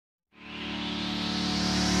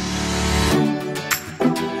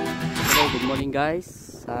morning guys.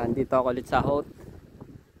 Andito ako ulit sa Howth.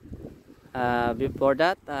 Before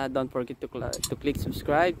that, don't forget to click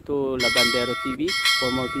subscribe to Labandero TV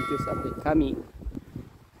for more videos update coming.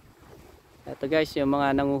 Ito guys, yung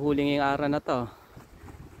mga nanguhuling yung araw na to.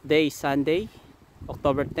 Day Sunday,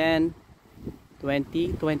 October 10,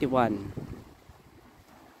 2021.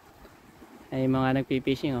 Ay mga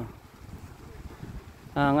nagpipishing oh.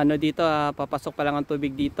 Ang ano dito, papasok pa lang ang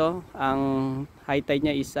tubig dito. Ang high tide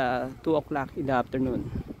niya is 2 o'clock in the afternoon.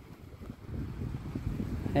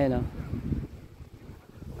 Ayan o.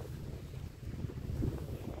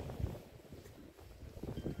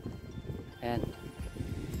 Ayan.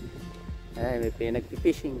 Ayan, may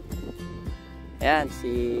pinagpipishing. Ayan,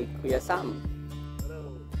 si Kuya Sam.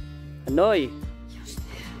 Anoy.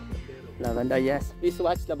 Labandero, yes. Please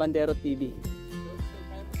watch Labandero TV.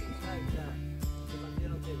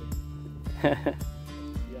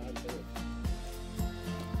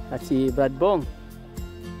 At si Brad Bong.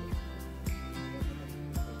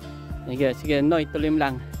 Sige, Noy, tuloy mo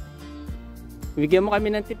lang. Bigyan mo kami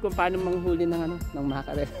ng tip kung paano manghuli ng ano, ng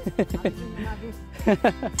makarel.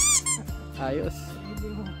 Ayos.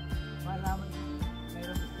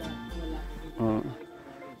 Oh.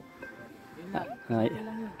 Ay,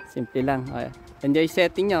 simple lang. Ay, enjoy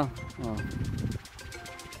setting nyo. Oh.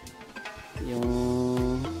 Yung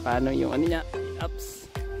paano yung ano niya, ups.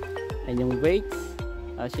 Ayan yung weights.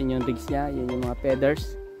 Tapos yun yung rigs niya, yun yung mga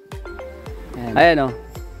feathers. Ayan o.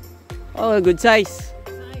 Oh, good size.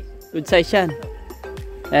 Good size yan.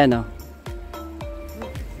 Ayan o.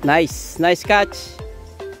 Nice. Nice catch.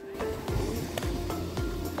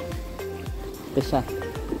 Ito siya.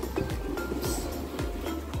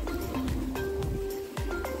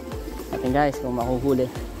 Atin guys, kung makuhuli.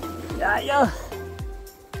 Yayo!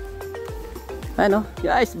 Ano?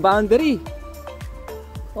 Guys, boundary.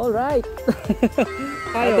 Alright.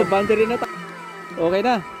 Ito, boundary na tayo. Okay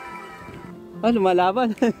na.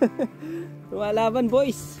 Lumalaban. Lumalaban,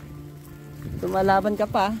 boys. Lumalaban ka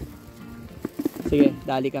pa. Sige,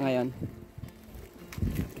 dali ka ngayon.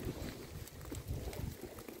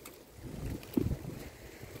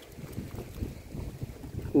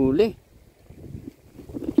 Huli.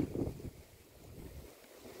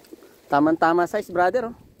 Tamang-tama size, brother,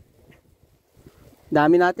 oh.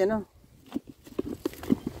 Dami natin, oh.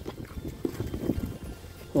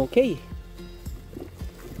 Okay.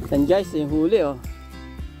 Yan guys, yung huli, oh.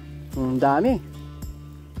 Dami.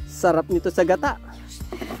 Sarap nito sa gata.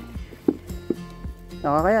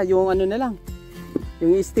 Kaya yung ano na lang,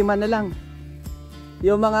 yung estima na lang.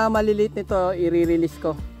 Yung mga maliliit nito, i-release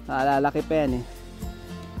ko. Lalaki pa yan, eh.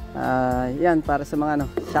 Yan, para sa mga ano,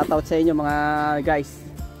 shoutout sa inyo mga guys.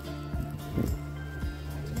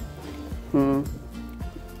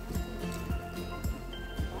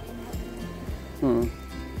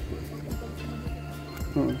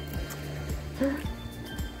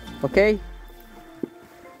 Okay.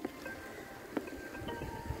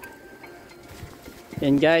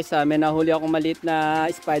 Yan guys, may nahuli akong maliit na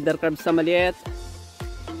spider crabs na maliit.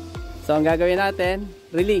 So ang gagawin natin,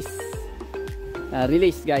 release.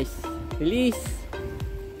 Release guys. Release.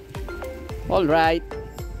 Alright.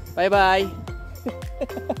 Bye bye.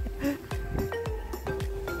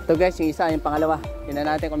 Ito guys, yung isa, yung pangalawa. Tingnan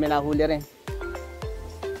natin kung may nahuli rin.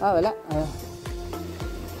 Wala.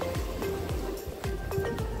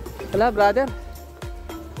 Wala, brother.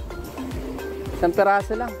 Isang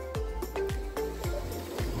piraso lang.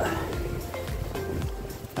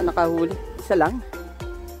 Nakahuli. Isa lang.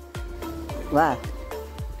 Wow.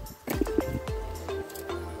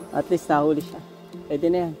 At least nahuli siya. Pwede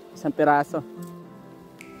na yan. Isang piraso.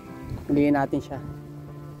 Huliin natin siya.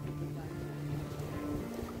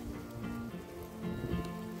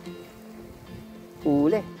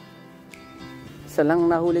 Huli. Isa lang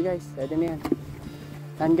nahuli guys. Pwede na yan.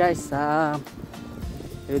 Yan guys,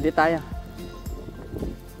 huli tayo.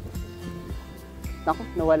 Naku,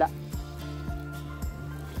 nawala.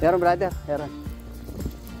 Meron brother, meron.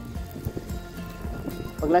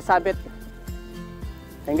 Pag nasabit.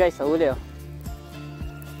 Yan guys, huli oh.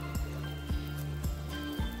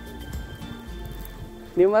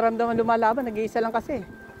 Hindi mo maramdaman lumalaban, nag-iisa lang kasi.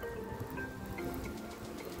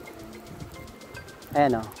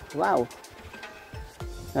 Ayan oh, wow.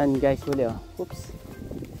 Yan guys, huli oh. Oops.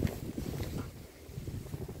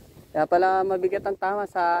 Kaya pala mabigat ang tama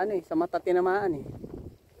sa ano eh, sa mata tinamaan eh.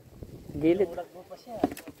 Gilid. Binulag mo pa siya.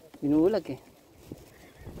 Binulag eh.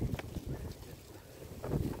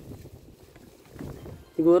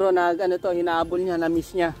 Siguro ano to, hinahabol niya,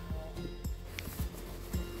 na-miss niya.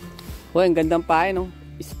 Oh, ang gandang pahay no.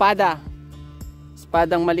 Espada.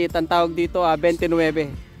 Espadang maliit ang tawag dito, 29.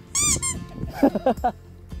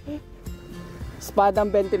 Espadang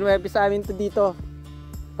 29 sa amin to dito.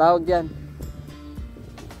 Tawag yan.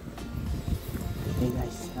 Okay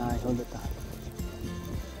guys, hold it up.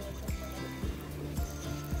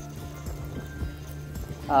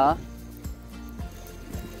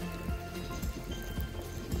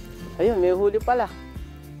 Ayun, may huli pala.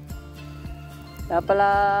 Kaya pala,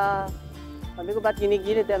 sabi ko ba't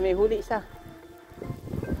ginigilid, may huli isa.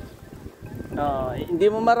 Hindi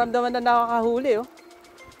mo maramdaman na nakakahuli, oh.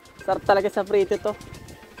 Sarap talaga sa prito to.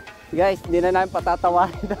 Guys, hindi na namin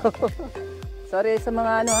patatawarin daw. Sorry sa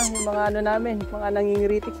mga yung mga namin, mga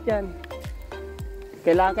nangingiritics dyan.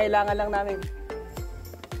 Kailangan lang namin.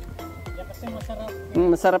 Yan kasi masarap.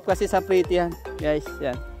 Masarap kasi sa prito yan, guys,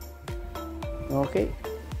 yan. Okay.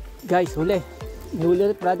 Guys, huli. May huli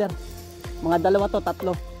ulit, brother. Mga 2 to,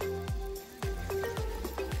 3.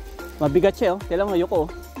 Mabigat siya, oh. Kailangan mo, yuko, oh.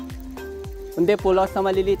 Hindi, pulos na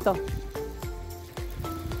maliliit to.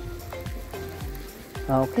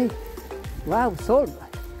 Okay. Wow, sword.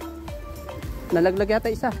 Nalaglag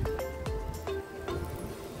yata isa.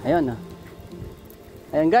 Ayun, oh.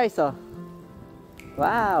 Ayan guys, oh.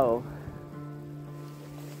 Wow.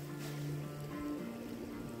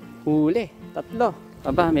 Huli, 3.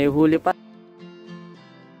 Aba, may huli pa.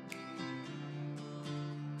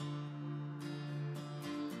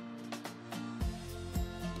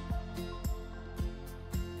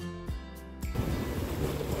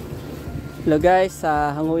 Hello guys,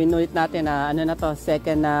 hanguin ulit natin na na to,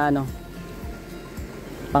 second na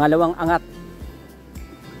pangalawang angat.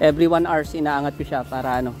 Every 1 hour inaangat ko siya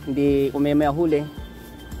para hindi kung may huli,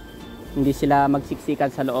 hindi sila magsiksikan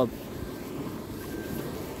sa loob.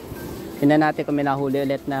 Tingnan natin kung may nahuli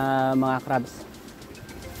ulit na mga crabs.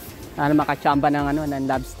 Makachamba ng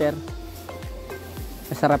lobster.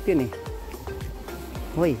 Masarap yun eh.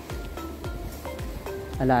 Hoy.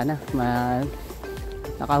 Wala na.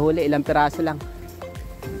 Nakahuli, ilang piraso lang.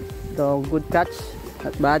 So, good catch.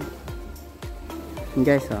 Not bad. And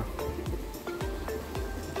guys, oh.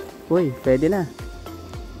 Uy, pwede na.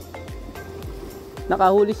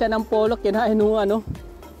 Nakahuli siya ng polok. Kinain nung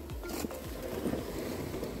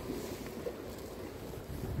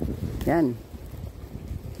Yan.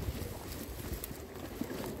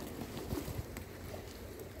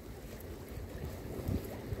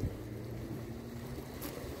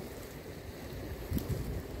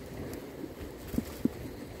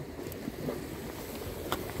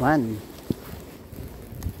 One.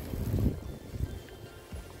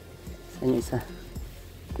 Saan yung isa?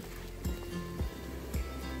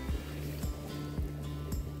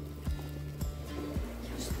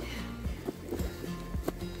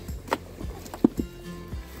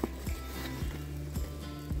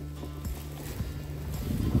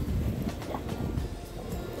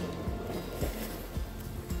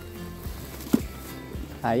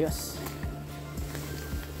 Ayos.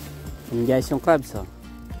 Yan guys yung crabs, oh.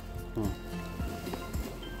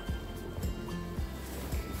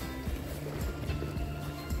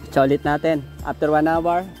 Tsa ulit natin. After 1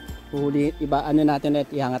 hour, huli, natin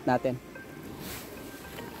ulit, ihangat natin.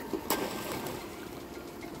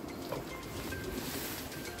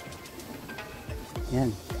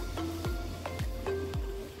 Yan.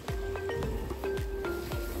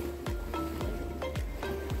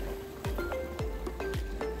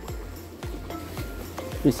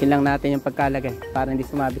 Yusin lang natin yung pagkalagay para hindi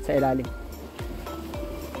sumabit sa ilalim.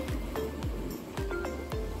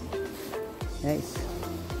 Nice.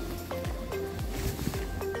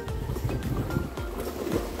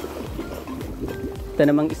 Ito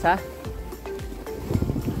namang isa.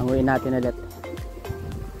 Hanguin natin ulit.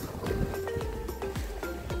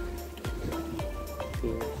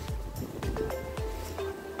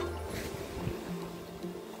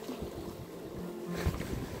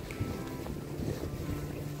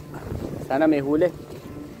 Sana may huli.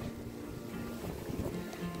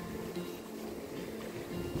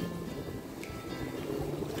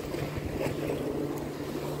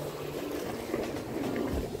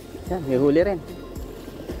 Yan, may huli rin.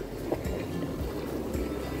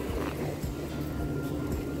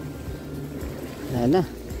 Wala na.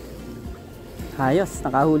 Ayos,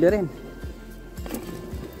 nakahuli rin.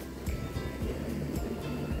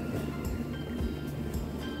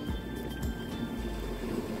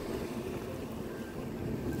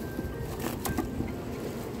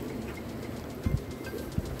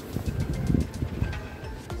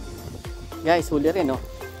 Guys, huli rin, oh.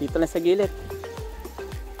 Dito lang sa gilid.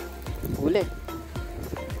 Huli.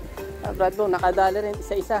 Brad mo, nakadala rin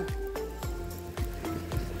isa-isa.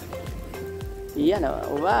 Iyan,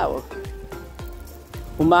 oh. Wow.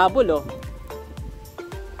 Humabol, oh.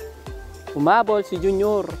 Humabol si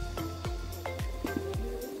Junior.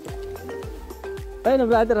 Ayun,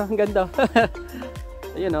 brother, ang ganda.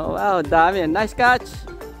 Ayun, oh, wow, dami. Nice catch.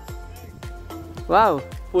 Wow,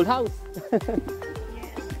 full house.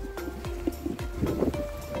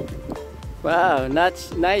 Wow,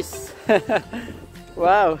 nice.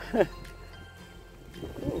 Wow.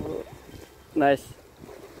 Nice.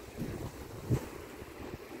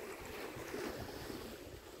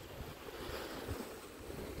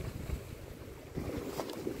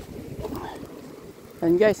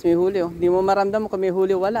 Ayan guys, may huli oh. Hindi mo maramdam kung may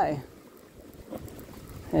huli, wala eh.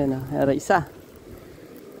 Ayan oh, era isa.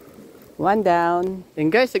 One down. Ayan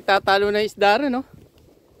guys, nagtatalo na isda rin oh.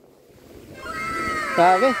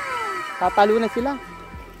 Sabi, tatalo na sila.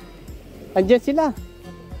 Andyan sila.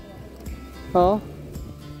 Oo.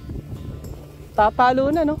 Tatalo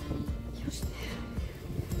na no.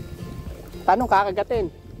 Tanong kakagatin.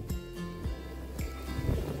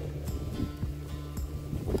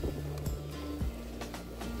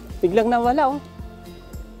 Biglang nawala oh.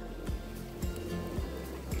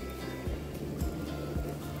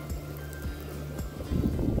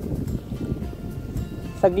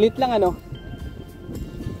 Saglit lang ano.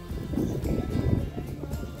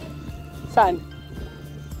 Saan?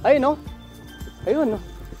 Ayun oh. Ayun oh.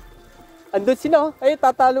 Andun sila oh. Ay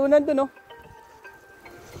tatalunan dun oh.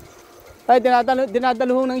 Ay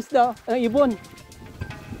dinadaluhong ng isda, ng ibon.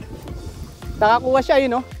 Nakakuha siya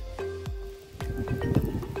yun oh.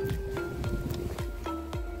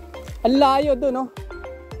 Ang layo dun oh.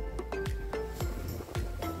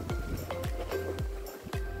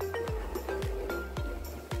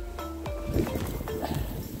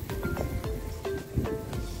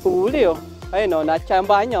 Huli oh. Ayun oh,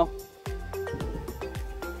 natsambahan niya oh.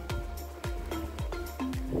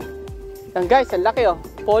 Yan guys, ang laki oh.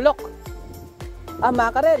 Polok. Ah,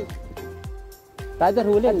 makarel. Brother,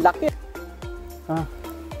 huli. Ang laki. Ah.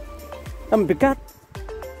 Ang bigat.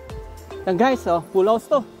 Yan guys oh, full house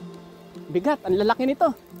to. Bigat, ang lalaki nito.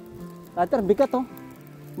 Brother, bigat oh.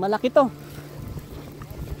 Malaki to.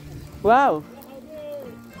 Wow.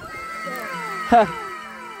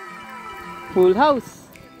 Full house.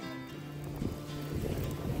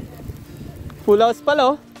 Full house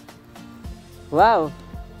pala oh. Wow.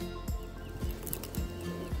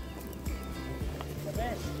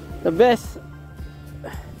 The best.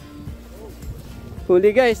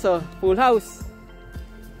 Huli guys oh, full house.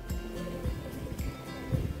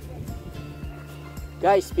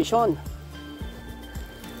 Guys, pishon.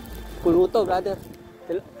 Puluto, brother.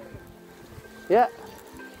 Yeah.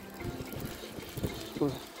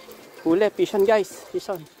 Huli, pishon guys.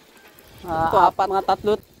 Pishon. Apat mga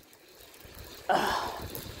tatlot.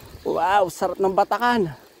 Wow, sarap ng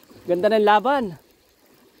batakan. Ganda ng laban.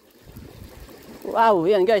 Wow,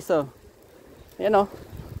 yan guys oh. Yan oh.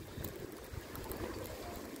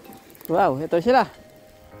 Wow, ito sila.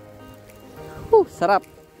 Sarap.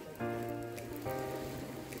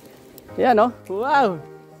 Yan oh. Wow.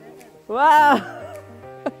 Wow.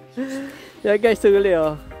 Yan guys, huli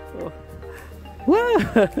oh. Wow.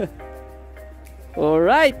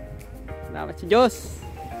 Alright. Salamat sa Diyos.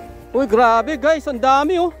 Uy, grabe guys, ang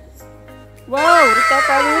dami oh. Wow,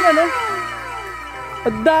 tatalunan oh.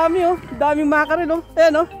 Ang dami oh. Daming makarel oh.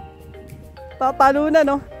 Ayan oh.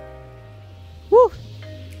 Tatalunan oh. Woo.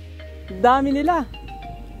 Dami nila.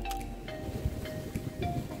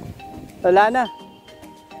 Wala na.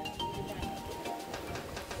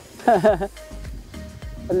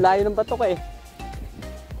 Ang layo ng batok eh.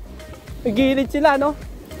 Nagilid sila no.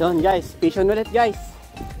 Doon guys, fish on ulit guys.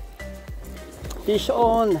 Fish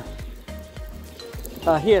on.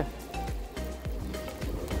 Here.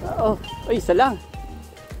 Oh, ay isa lang.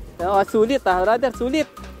 Sulit ah, brother, sulit.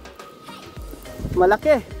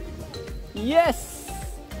 Malaki. Yes.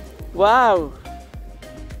 Wow.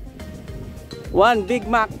 One Big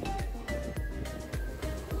Mac.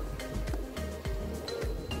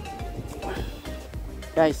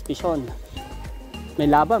 Guys, fish on. May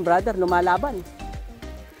laban, brother, lumalaban.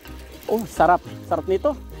 Oh, sarap. Sarap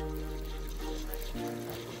nito.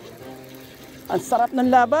 Ang sarap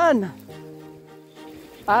ng laban.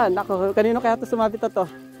 Ah, nako, kanino kaya ito sumabit ito?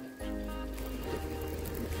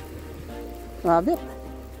 Sumabit.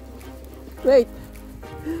 Wait.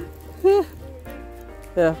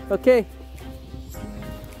 Yeah, okay.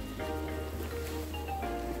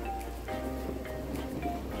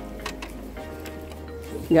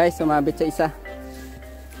 Guys, sumabit sa isa.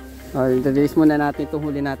 Oh, release muna natin itong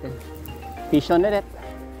huli natin. Fish on ulit.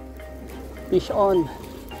 Fish on.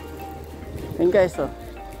 Yan guys, oh.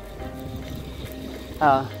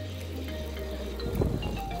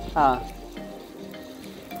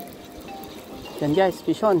 Yan guys,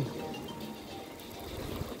 fish on.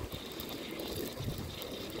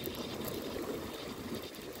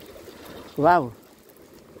 Wow.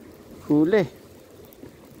 Huli.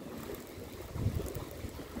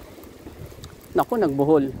 Naku,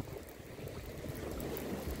 nagbuhol.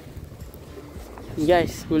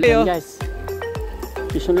 Guys, huli yan guys.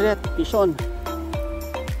 Pison ulit, pison.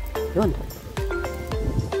 Yun.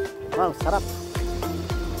 Wow, sarap.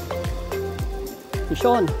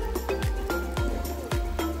 Pison.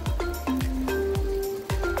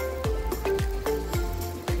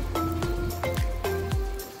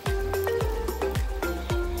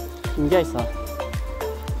 Yun guys, oh.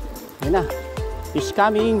 Yan na. Fish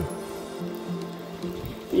coming.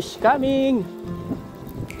 Fish coming.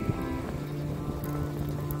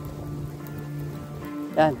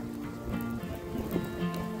 Yan.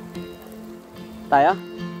 Tayo.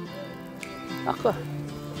 Ako.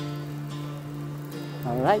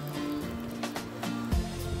 Alright.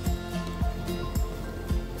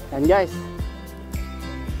 Yan guys.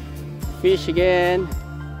 Fish again.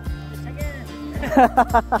 Fish again.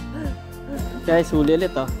 Guys, huli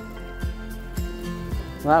ulit oh.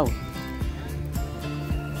 Wow.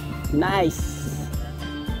 Nice.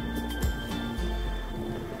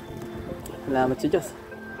 Salamat sa Diyos.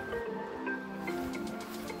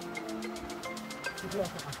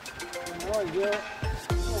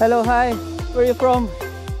 Hello, hi. Where are you from?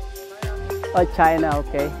 Oh, China,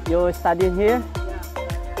 okay. You studying here?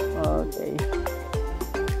 Okay.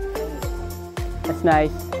 That's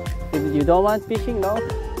nice. You don't want fishing, no?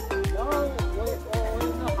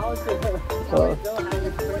 Oh.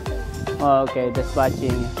 Oh, okay, just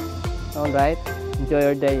watching. Alright,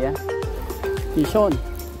 enjoy your day, yeah? Pison.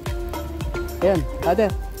 Ayan,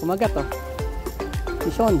 brother, kumagat oh.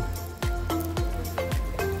 Pison.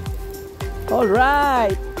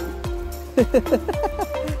 Alright!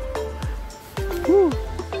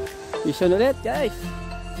 Pison ulit, guys.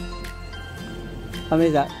 How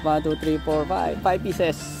many is that? 1, 2, 3, 4, 5. 5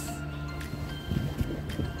 pieces.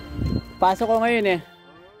 Pasok ko ngayon eh.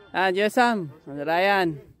 Diyo Sam,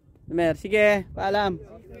 Ryan, Mer, sige, paalam.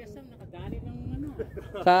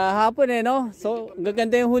 Kahapon eh, no? So,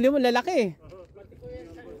 gaganda yung huli mo, lalaki.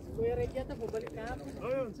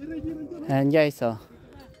 Ayan guys, oh.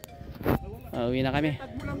 Uwi na kami.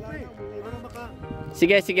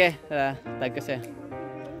 Sige, sige. Tag kasi.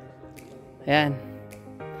 Ayan.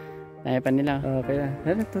 Naya pa nila. Okay na.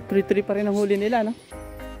 Ayan, 3-3 pa rin ang huli nila, no?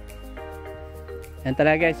 Ayan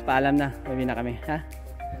talaga guys, paalam na. Uwi na kami, ha?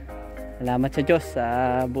 Salamat sa Diyos sa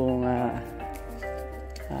buong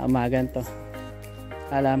umagan to.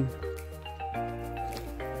 Alam.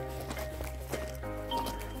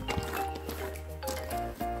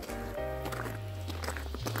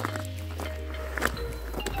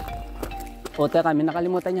 O teka, may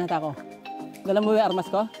nakalimutan niya ako. Dala mo yung armas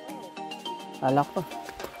ko? Alak ko.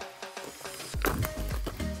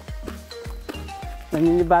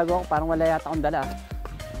 Naninibago ako, parang wala yata akong dala.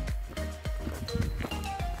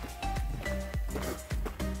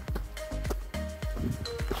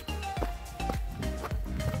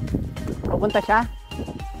 Pupunta siya?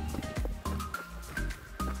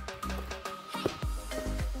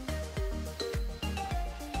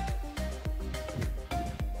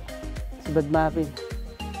 Si Bad Mapin.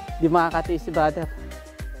 Di makakatiis si brother.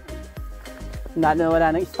 Wala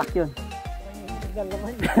nang stock yun.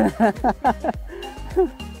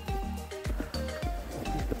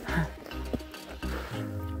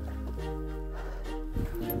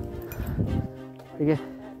 Sige.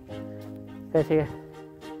 Sige, sige.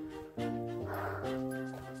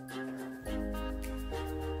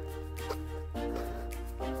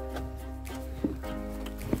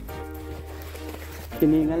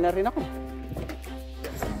 Tiningal na rin ako.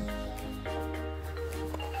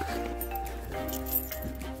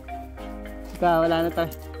 Saka wala na tayo.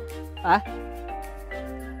 Ah?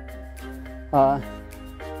 Oo.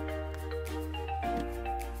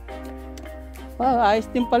 Oh, ayos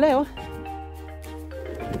din pala eh, oh.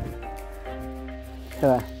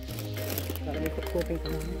 Diba?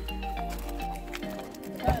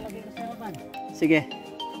 Sige.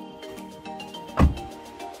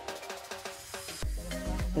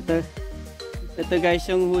 Ito guys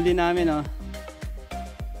yung huli namin, oh.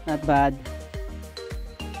 Not bad.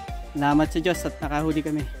 Salamat sa Diyos at nakahuli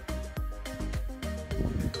kami.